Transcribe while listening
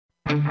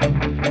Hello,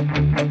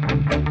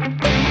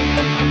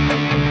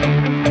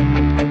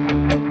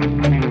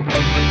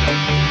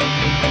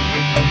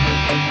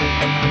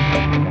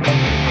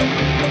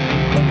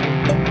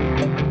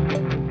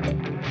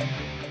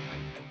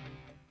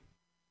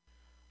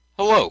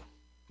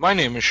 my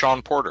name is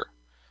Sean Porter.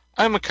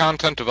 I am a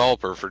content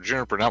developer for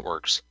Juniper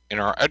Networks in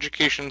our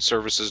Education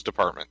Services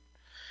Department.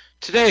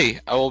 Today,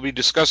 I will be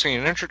discussing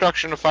an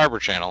introduction to Fibre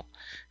Channel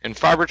and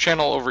Fibre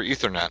Channel over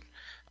Ethernet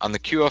on the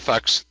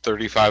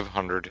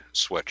QFX3500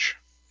 switch.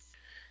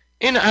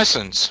 In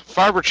essence,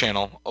 Fibre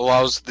Channel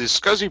allows the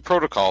SCSI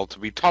protocol to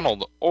be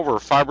tunneled over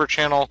Fibre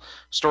Channel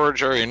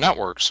Storage Area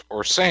Networks,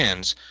 or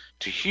SANs,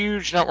 to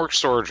huge network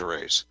storage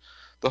arrays.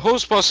 The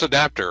Host Bus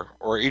Adapter,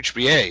 or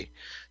HBA,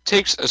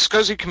 takes a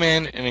SCSI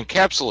command and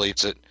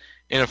encapsulates it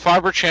in a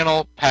Fibre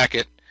Channel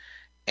packet,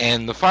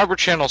 and the Fibre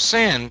Channel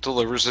SAN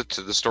delivers it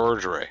to the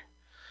storage array.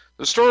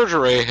 The storage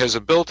array has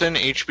a built-in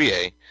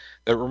HBA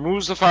that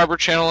removes the Fibre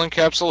Channel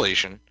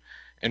encapsulation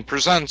and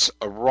presents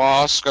a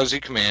raw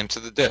SCSI command to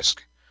the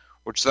disk,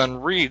 which then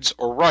reads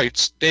or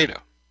writes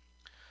data.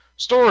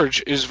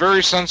 Storage is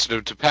very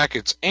sensitive to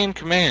packets and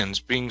commands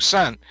being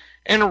sent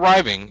and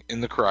arriving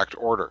in the correct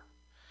order.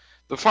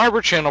 The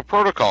Fibre Channel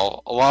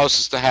protocol allows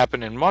this to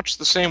happen in much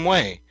the same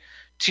way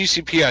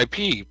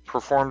TCP/IP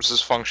performs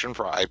this function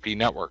for IP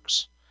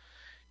networks.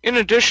 In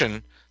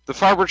addition, the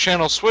Fibre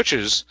Channel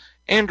switches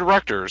and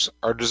directors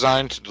are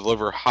designed to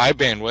deliver high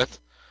bandwidth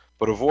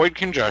but avoid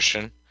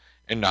congestion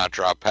and not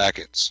drop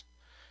packets,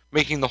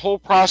 making the whole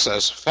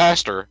process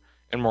faster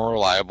and more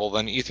reliable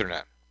than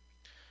Ethernet.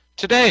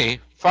 Today,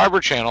 Fibre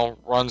Channel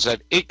runs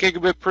at 8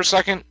 gigabit per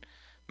second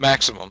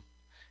maximum,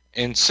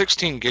 and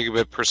 16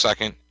 gigabit per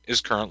second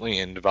is currently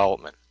in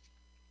development.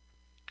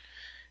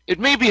 It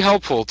may be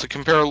helpful to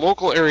compare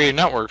local area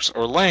networks,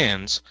 or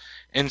LANs,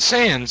 and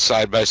SANs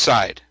side by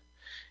side.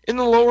 In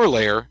the lower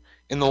layer,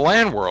 in the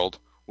LAN world,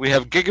 we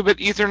have gigabit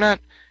Ethernet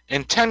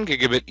and 10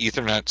 gigabit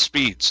Ethernet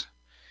speeds.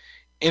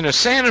 In a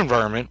SAN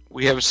environment,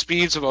 we have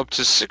speeds of up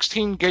to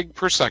 16 gig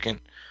per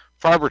second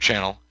Fibre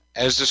Channel,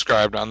 as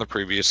described on the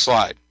previous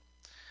slide.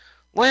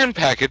 LAN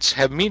packets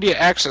have Media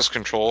Access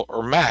Control,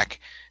 or MAC,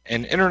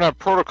 and Internet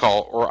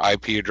Protocol, or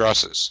IP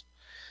addresses.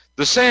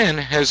 The SAN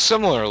has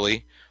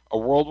similarly a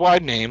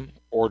worldwide name,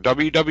 or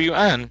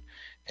WWN,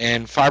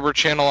 and Fibre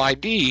Channel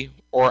ID,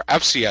 or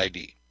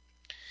FCID.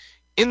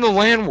 In the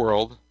LAN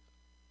world,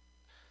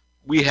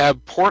 we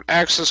have Port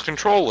Access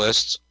Control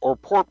Lists, or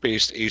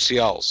port-based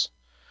ACLs.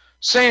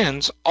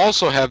 SANs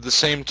also have the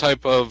same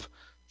type of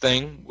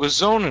thing with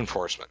zone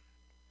enforcement.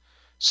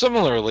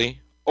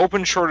 Similarly,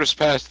 Open Shortest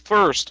Path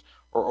First,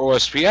 or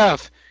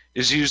OSPF,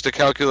 is used to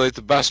calculate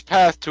the best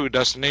path to a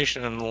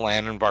destination in the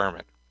LAN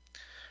environment.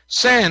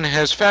 SAN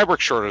has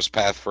Fabric Shortest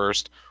Path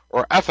First,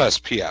 or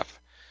FSPF,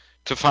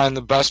 to find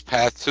the best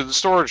path to the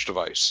storage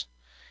device.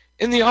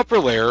 In the upper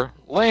layer,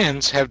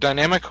 LANs have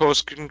Dynamic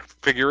Host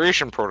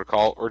Configuration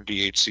Protocol, or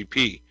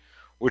DHCP,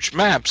 which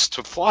maps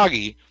to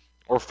Floggy,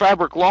 or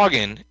Fabric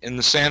Login, in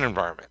the SAN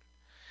environment.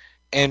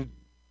 And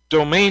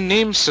Domain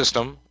Name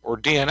System, or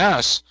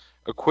DNS,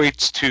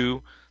 equates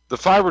to the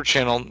Fibre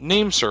Channel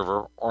Name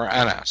Server, or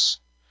NS.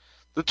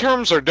 The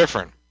terms are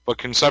different, but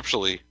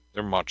conceptually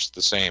they're much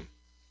the same.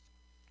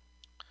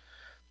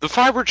 The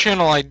Fibre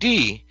Channel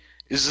ID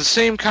is the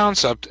same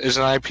concept as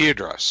an IP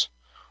address.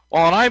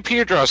 While an IP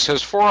address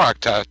has 4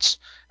 octets,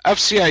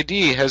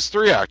 FCID has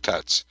 3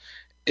 octets.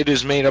 It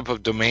is made up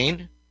of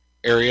domain,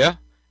 area,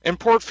 and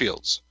port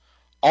fields.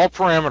 All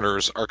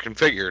parameters are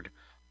configured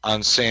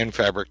on SAN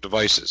Fabric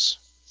devices.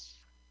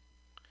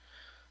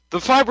 The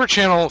Fibre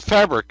Channel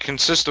fabric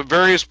consists of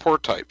various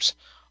port types.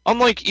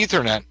 Unlike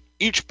Ethernet,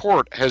 each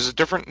port has a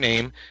different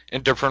name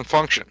and different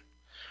function.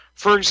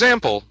 For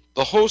example,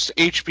 the host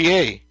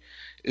HBA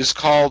is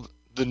called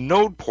the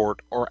node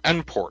port, or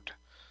N port.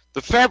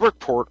 The fabric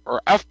port,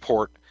 or F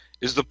port,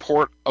 is the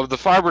port of the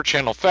Fibre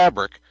Channel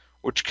fabric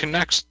which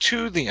connects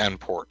to the N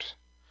port.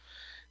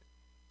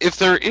 If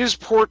there is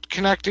port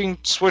connecting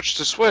switch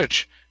to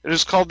switch, it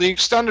is called the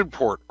extended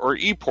port, or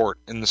E port,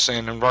 in the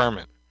SAN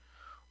environment.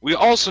 We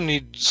also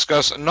need to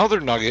discuss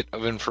another nugget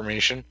of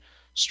information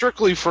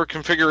strictly for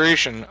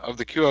configuration of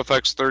the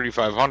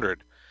QFX3500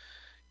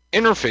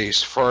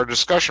 interface for our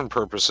discussion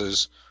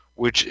purposes,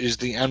 which is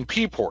the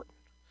NP port.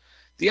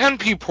 The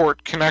NP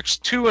port connects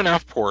to an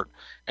F port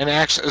and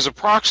acts as a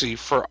proxy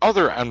for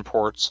other N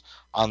ports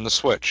on the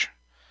switch.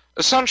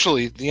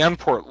 Essentially, the N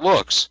port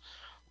looks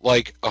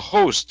like a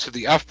host to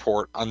the F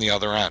port on the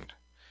other end.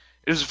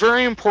 It is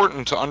very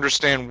important to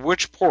understand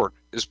which port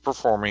is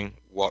performing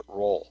what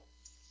role.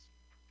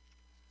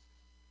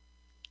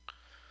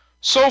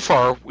 So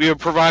far, we have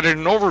provided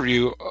an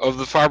overview of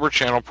the Fibre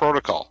Channel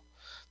protocol.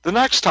 The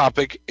next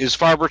topic is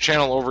Fibre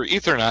Channel over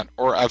Ethernet,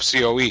 or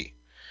FCoE.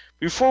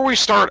 Before we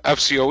start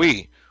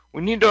FCoE,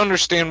 we need to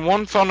understand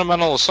one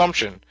fundamental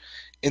assumption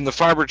in the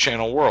Fibre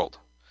Channel world.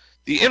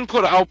 The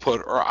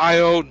input-output, or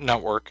I/O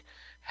network,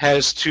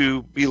 has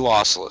to be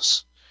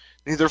lossless.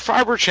 Neither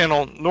Fibre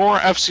Channel nor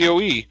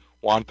FCoE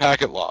want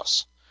packet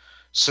loss.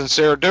 Since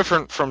they are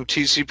different from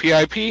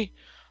TCP/IP,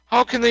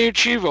 how can they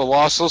achieve a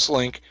lossless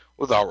link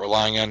without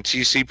relying on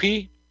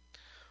TCP?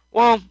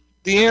 Well,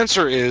 the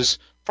answer is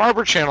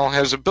Fibre Channel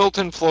has a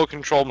built-in flow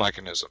control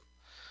mechanism.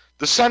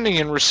 The sending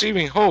and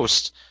receiving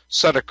hosts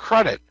set a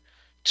credit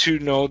to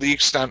know the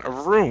extent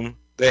of room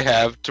they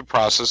have to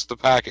process the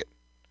packet.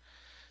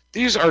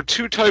 These are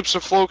two types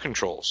of flow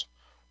controls.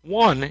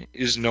 One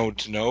is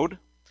node-to-node,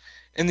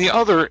 and the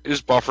other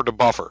is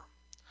buffer-to-buffer.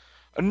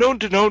 A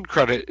node-to-node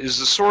credit is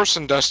the source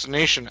and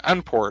destination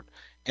endport,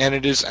 and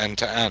it is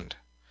end-to-end.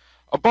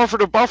 A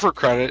buffer-to-buffer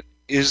credit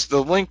is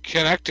the link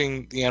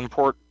connecting the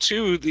endport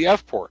to the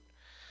F-port.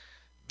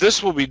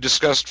 This will be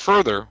discussed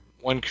further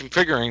when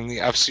configuring the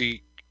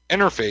FC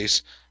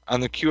interface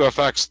on the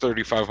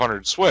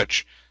QFX3500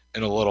 switch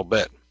in a little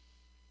bit.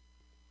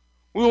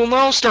 We will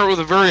now start with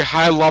a very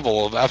high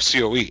level of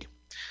FCoE.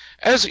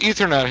 As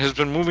Ethernet has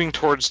been moving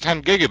towards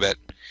 10 gigabit,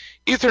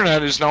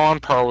 Ethernet is now on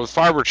par with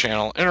Fibre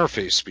Channel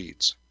interface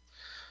speeds.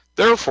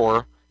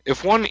 Therefore,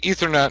 if one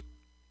Ethernet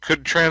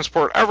could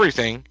transport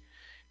everything,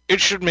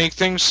 it should make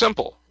things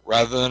simple,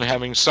 rather than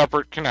having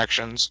separate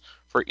connections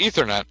for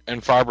Ethernet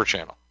and Fibre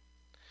Channel.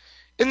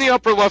 In the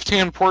upper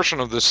left-hand portion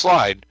of this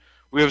slide,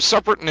 we have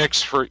separate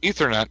NICs for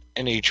Ethernet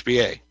and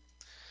HBA.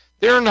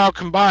 They are now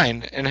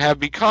combined and have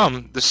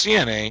become the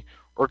CNA,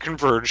 or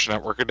Converged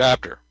Network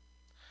Adapter.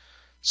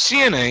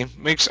 CNA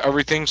makes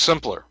everything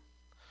simpler.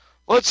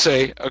 Let's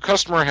say a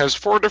customer has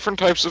 4 different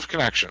types of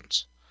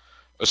connections: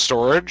 a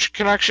storage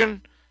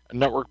connection, a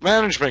network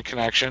management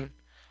connection,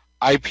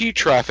 IP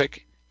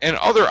traffic, and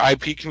other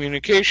IP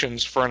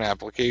communications for an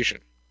application.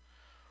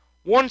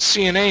 Once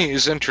CNA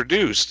is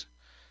introduced,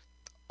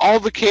 all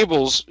the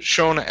cables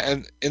shown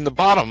in the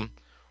bottom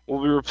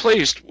will be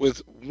replaced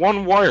with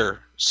one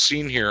wire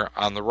seen here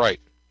on the right.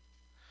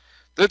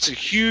 That's a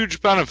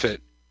huge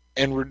benefit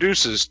and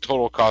reduces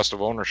total cost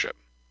of ownership.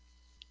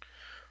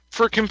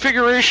 For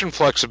configuration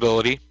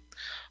flexibility,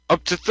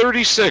 up to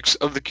 36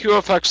 of the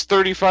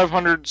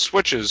QFX3500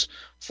 switches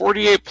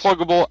 48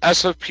 pluggable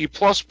SFP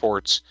Plus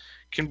ports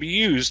can be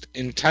used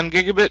in 10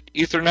 gigabit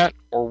Ethernet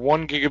or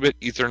 1 gigabit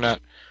Ethernet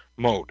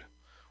mode,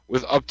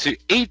 with up to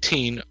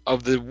 18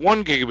 of the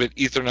 1 gigabit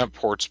Ethernet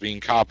ports being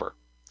copper.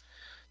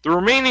 The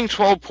remaining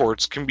 12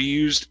 ports can be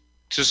used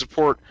to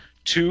support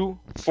 2,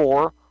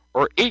 4,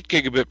 or 8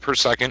 gigabit per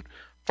second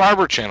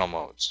Fibre Channel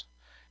modes,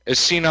 as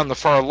seen on the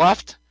far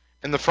left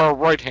and the far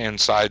right hand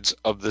sides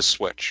of this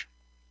switch.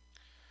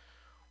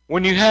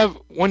 When you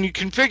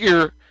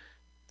configure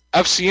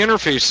FC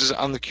interfaces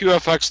on the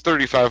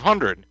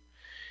QFX3500,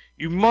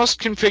 you must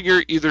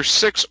configure either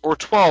 6 or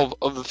 12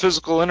 of the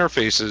physical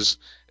interfaces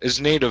as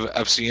native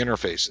FC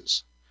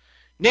interfaces.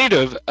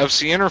 Native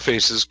FC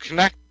interfaces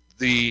connect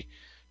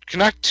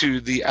to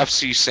the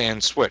FC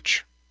SAN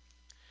switch.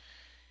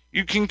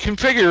 You can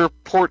configure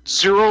port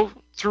 0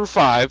 through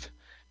 5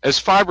 as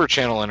Fibre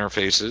Channel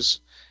interfaces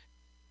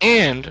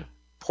and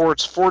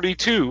ports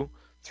 42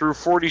 through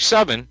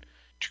 47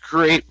 to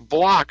create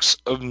blocks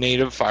of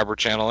native Fibre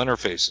Channel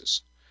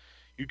interfaces.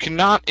 You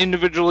cannot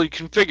individually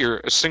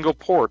configure a single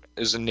port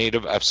as a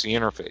native FC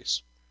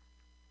interface.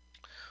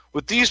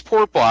 With these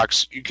port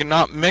blocks, you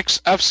cannot mix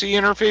FC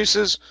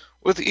interfaces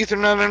with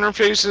Ethernet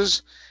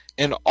interfaces,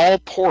 and all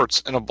ports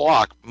in a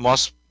block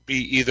must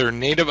be either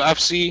native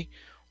FC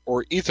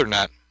or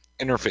Ethernet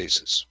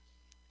interfaces.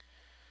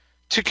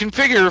 To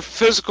configure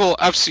physical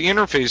FC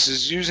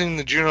interfaces using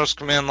the Junos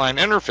command line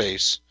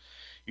interface,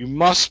 you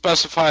must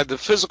specify the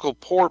physical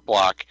port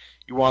block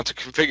you want to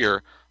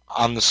configure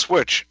on the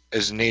switch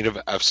as native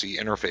FC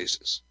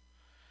interfaces.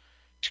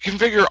 To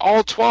configure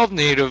all 12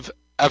 native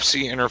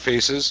FC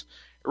interfaces,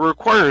 it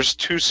requires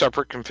 2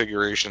 separate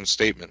configuration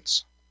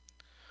statements.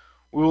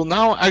 We will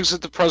now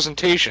exit the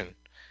presentation,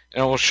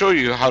 and I will show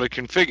you how to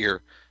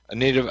configure a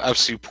native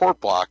FC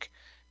port block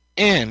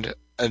and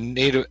a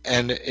native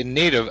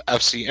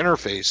FC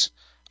interface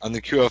on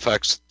the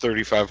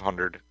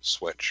QFX3500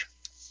 switch.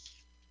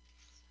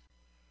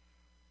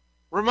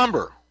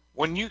 Remember,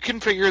 when you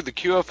configure the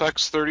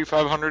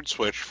QFX3500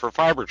 switch for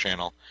Fibre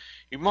Channel,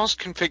 you must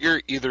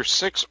configure either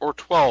 6 or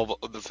 12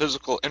 of the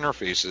physical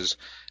interfaces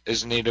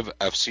as native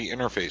FC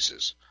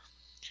interfaces.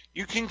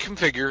 You can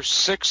configure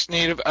 6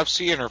 native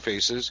FC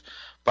interfaces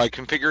by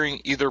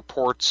configuring either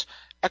ports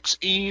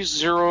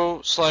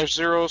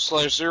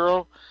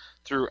XE0/0/0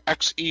 through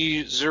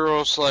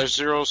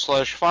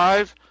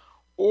XE0/0/5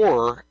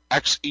 or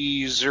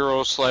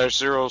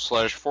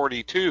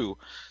XE0/0/42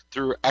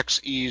 through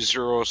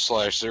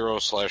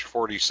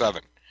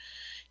XE0/0/47.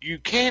 You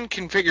can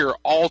configure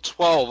all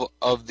 12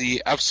 of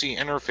the FC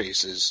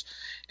interfaces.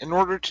 In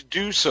order to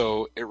do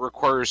so, it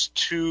requires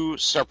 2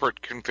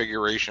 separate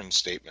configuration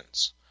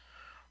statements.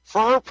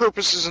 For our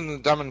purposes in the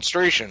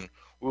demonstration,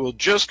 we will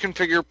just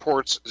configure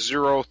ports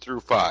 0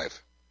 through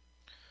 5.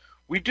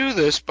 We do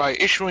this by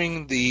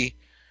issuing the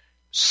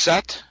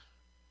set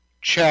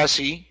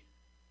chassis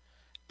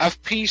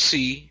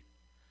FPC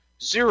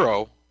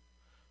 0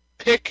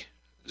 pick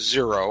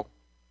 0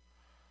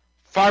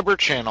 Fibre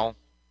Channel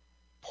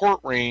port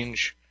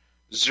range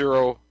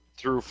 0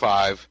 through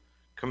 5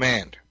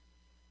 command.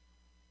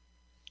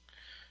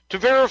 To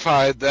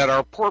verify that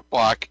our port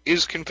block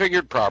is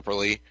configured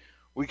properly,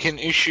 we can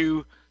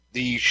issue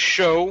the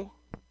show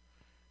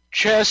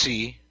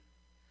chassis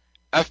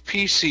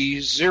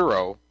FPC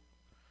 0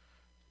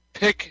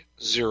 pick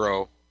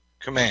 0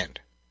 command.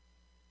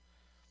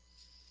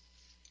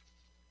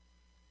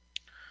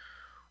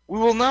 We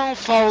will now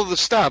follow the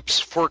steps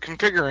for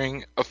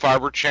configuring a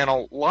Fibre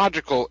Channel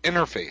logical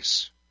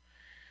interface.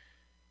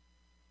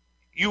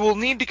 You will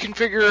need to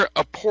configure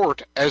a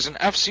port as an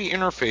FC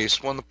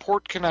interface when the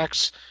port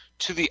connects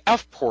to the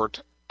F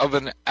port of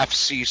an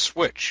FC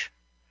switch.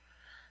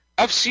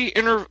 FC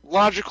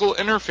logical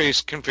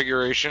interface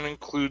configuration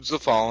includes the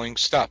following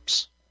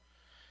steps.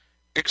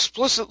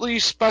 Explicitly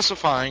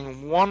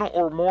specifying one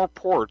or more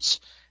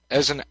ports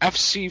as an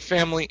FC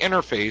family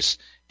interface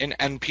in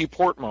NP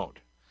port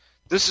mode.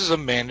 This is a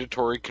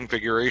mandatory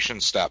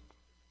configuration step.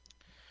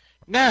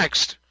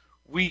 Next,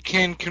 we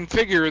can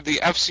configure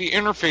the FC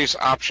interface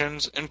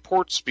options and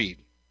port speed.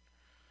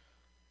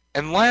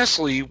 And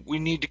lastly, we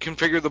need to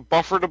configure the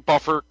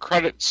buffer-to-buffer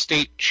credit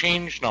state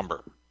change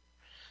number.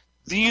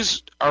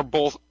 These are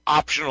both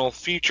optional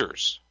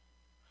features.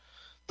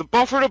 The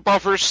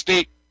buffer-to-buffer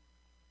state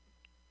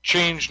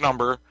change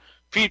number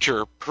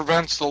feature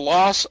prevents the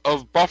loss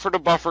of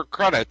buffer-to-buffer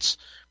credits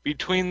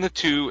between the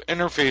two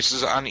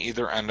interfaces on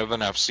either end of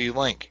an FC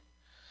link.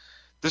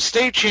 The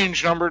state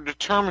change number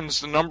determines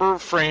the number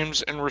of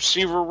frames and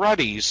receiver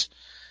readies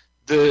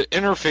the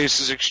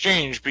interfaces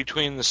exchange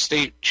between the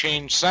state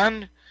change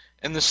send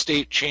and the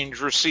state change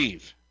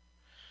receive,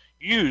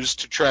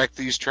 used to track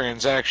these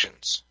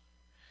transactions.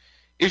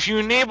 If you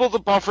enable the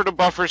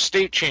buffer-to-buffer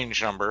state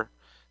change number,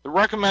 the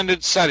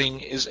recommended setting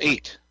is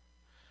 8.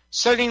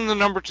 Setting the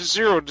number to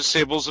 0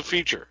 disables a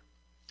feature.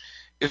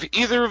 If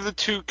either of the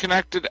two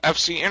connected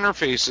FC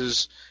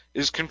interfaces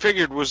is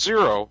configured with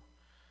 0,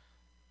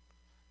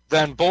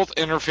 then both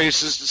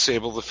interfaces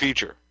disable the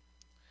feature.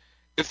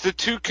 If the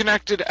two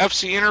connected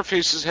FC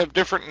interfaces have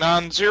different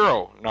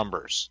non-zero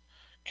numbers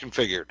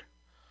configured,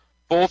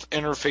 both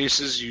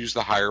interfaces use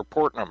the higher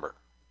port number.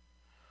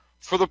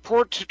 For the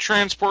port to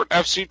transport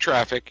FC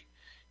traffic,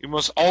 you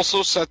must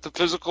also set the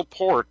physical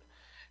port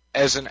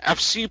as an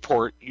FC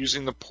port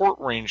using the port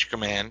range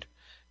command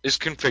is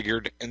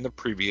configured in the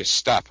previous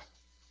step.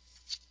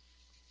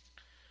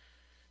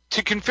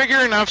 To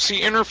configure an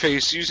FC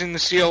interface using the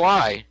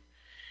CLI,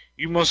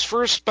 you must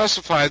first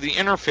specify the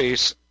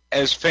interface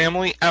as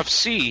family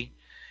FC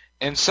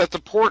and set the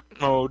port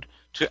mode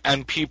to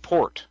NP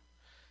port.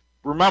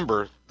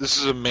 Remember, this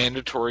is a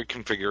mandatory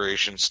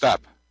configuration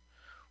step.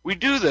 We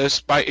do this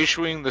by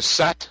issuing the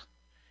set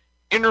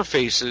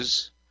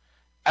interfaces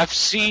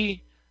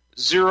FC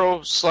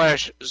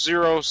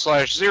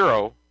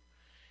 0/0/0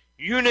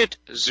 unit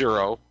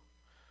 0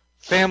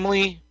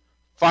 family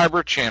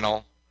Fibre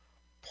Channel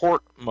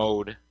port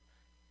mode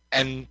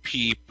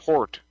NP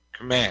port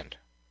command.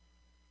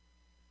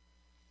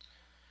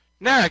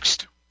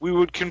 Next, we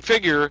would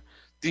configure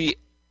the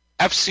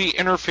FC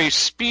interface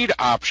speed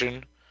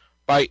option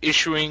by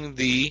issuing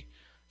the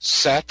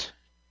set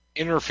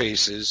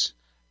interfaces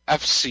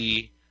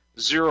FC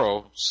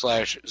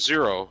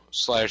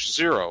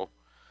 0/0/0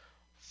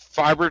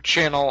 Fibre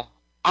Channel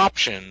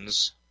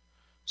options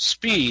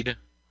speed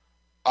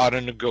auto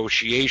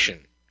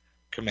negotiation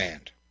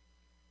command.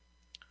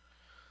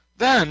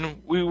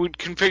 Then we would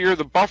configure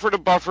the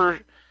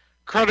buffer-to-buffer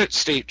credit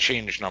state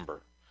change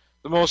number.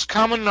 The most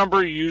common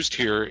number used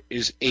here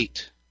is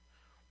 8.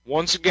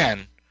 Once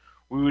again,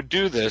 we would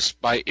do this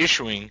by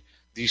issuing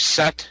the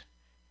set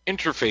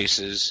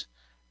interfaces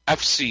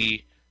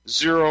FC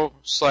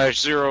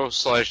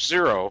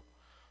 0/0/0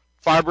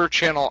 Fibre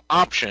Channel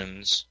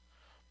options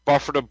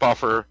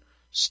buffer-to-buffer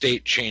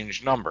state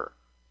change number.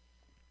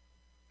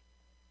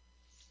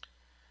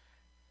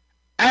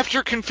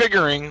 After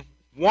configuring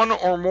one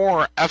or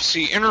more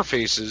FC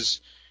interfaces,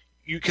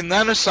 you can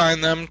then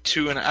assign them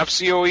to an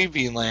FCoE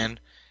VLAN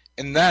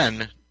and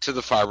then to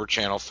the Fibre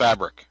Channel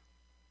fabric.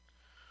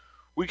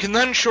 We can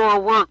then show our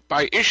work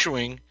by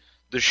issuing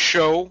the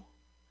show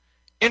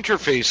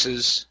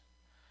interfaces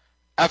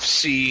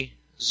FC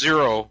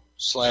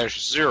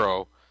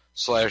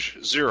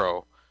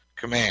 0/0/0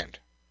 command.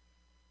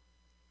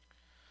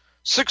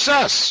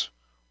 Success!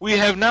 We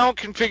have now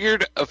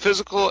configured a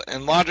physical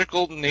and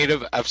logical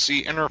native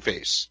FC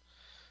interface.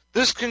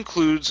 This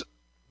concludes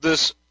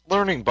this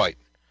learning byte.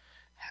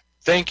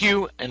 Thank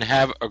you and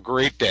have a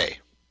great day.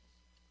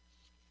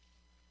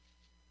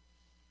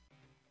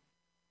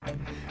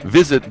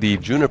 Visit the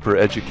Juniper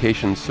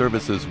Education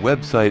Services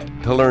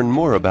website to learn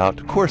more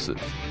about courses.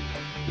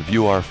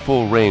 View our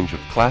full range of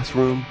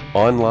classroom,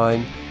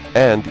 online,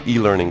 and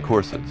e-learning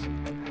courses.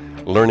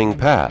 Learning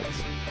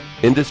paths,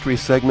 industry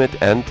segment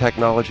and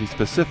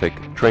technology-specific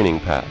training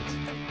paths.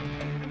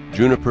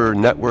 Juniper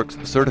Network's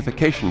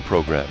certification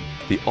program,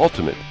 the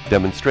ultimate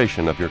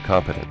demonstration of your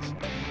competence.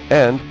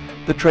 And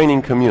the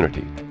training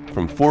community,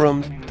 from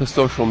forums to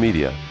social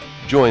media.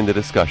 Join the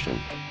discussion.